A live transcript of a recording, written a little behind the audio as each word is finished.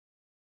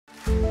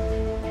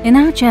In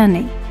our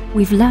journey,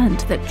 we've learned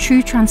that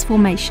true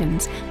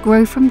transformations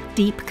grow from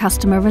deep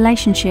customer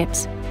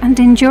relationships and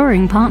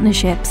enduring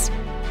partnerships.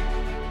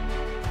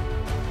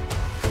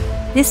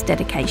 This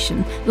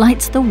dedication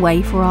lights the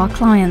way for our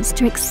clients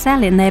to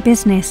excel in their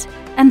business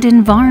and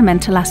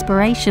environmental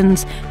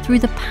aspirations through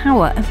the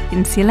power of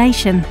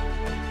insulation.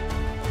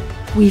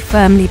 We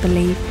firmly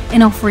believe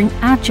in offering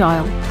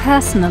agile,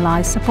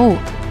 personalised support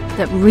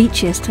that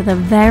reaches to the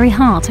very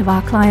heart of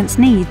our clients'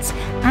 needs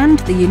and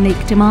the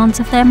unique demands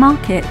of their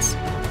markets.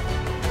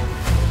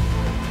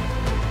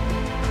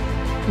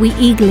 We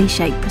eagerly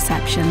shape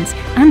perceptions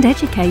and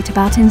educate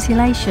about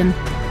insulation,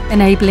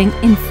 enabling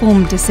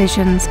informed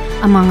decisions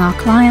among our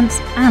clients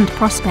and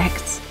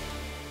prospects.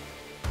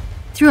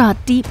 Through our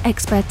deep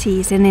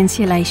expertise in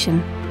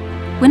insulation,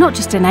 we're not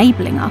just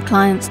enabling our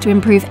clients to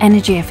improve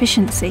energy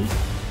efficiency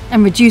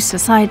and reduce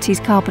society's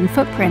carbon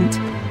footprint,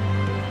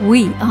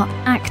 we are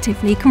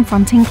actively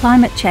confronting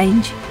climate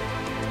change.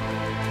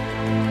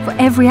 For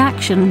every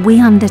action we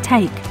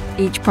undertake,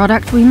 each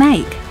product we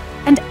make,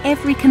 and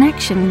every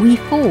connection we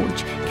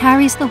forge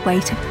carries the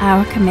weight of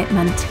our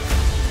commitment.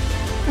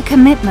 A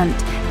commitment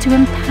to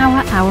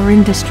empower our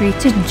industry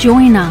to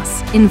join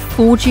us in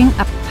forging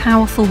a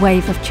powerful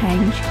wave of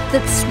change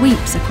that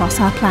sweeps across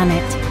our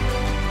planet.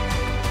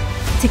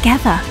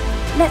 Together,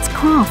 let's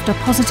craft a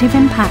positive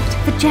impact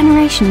for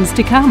generations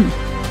to come.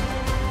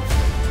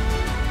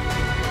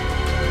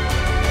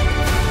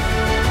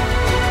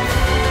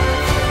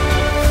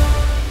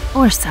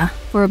 URSA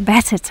for a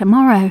better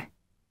tomorrow.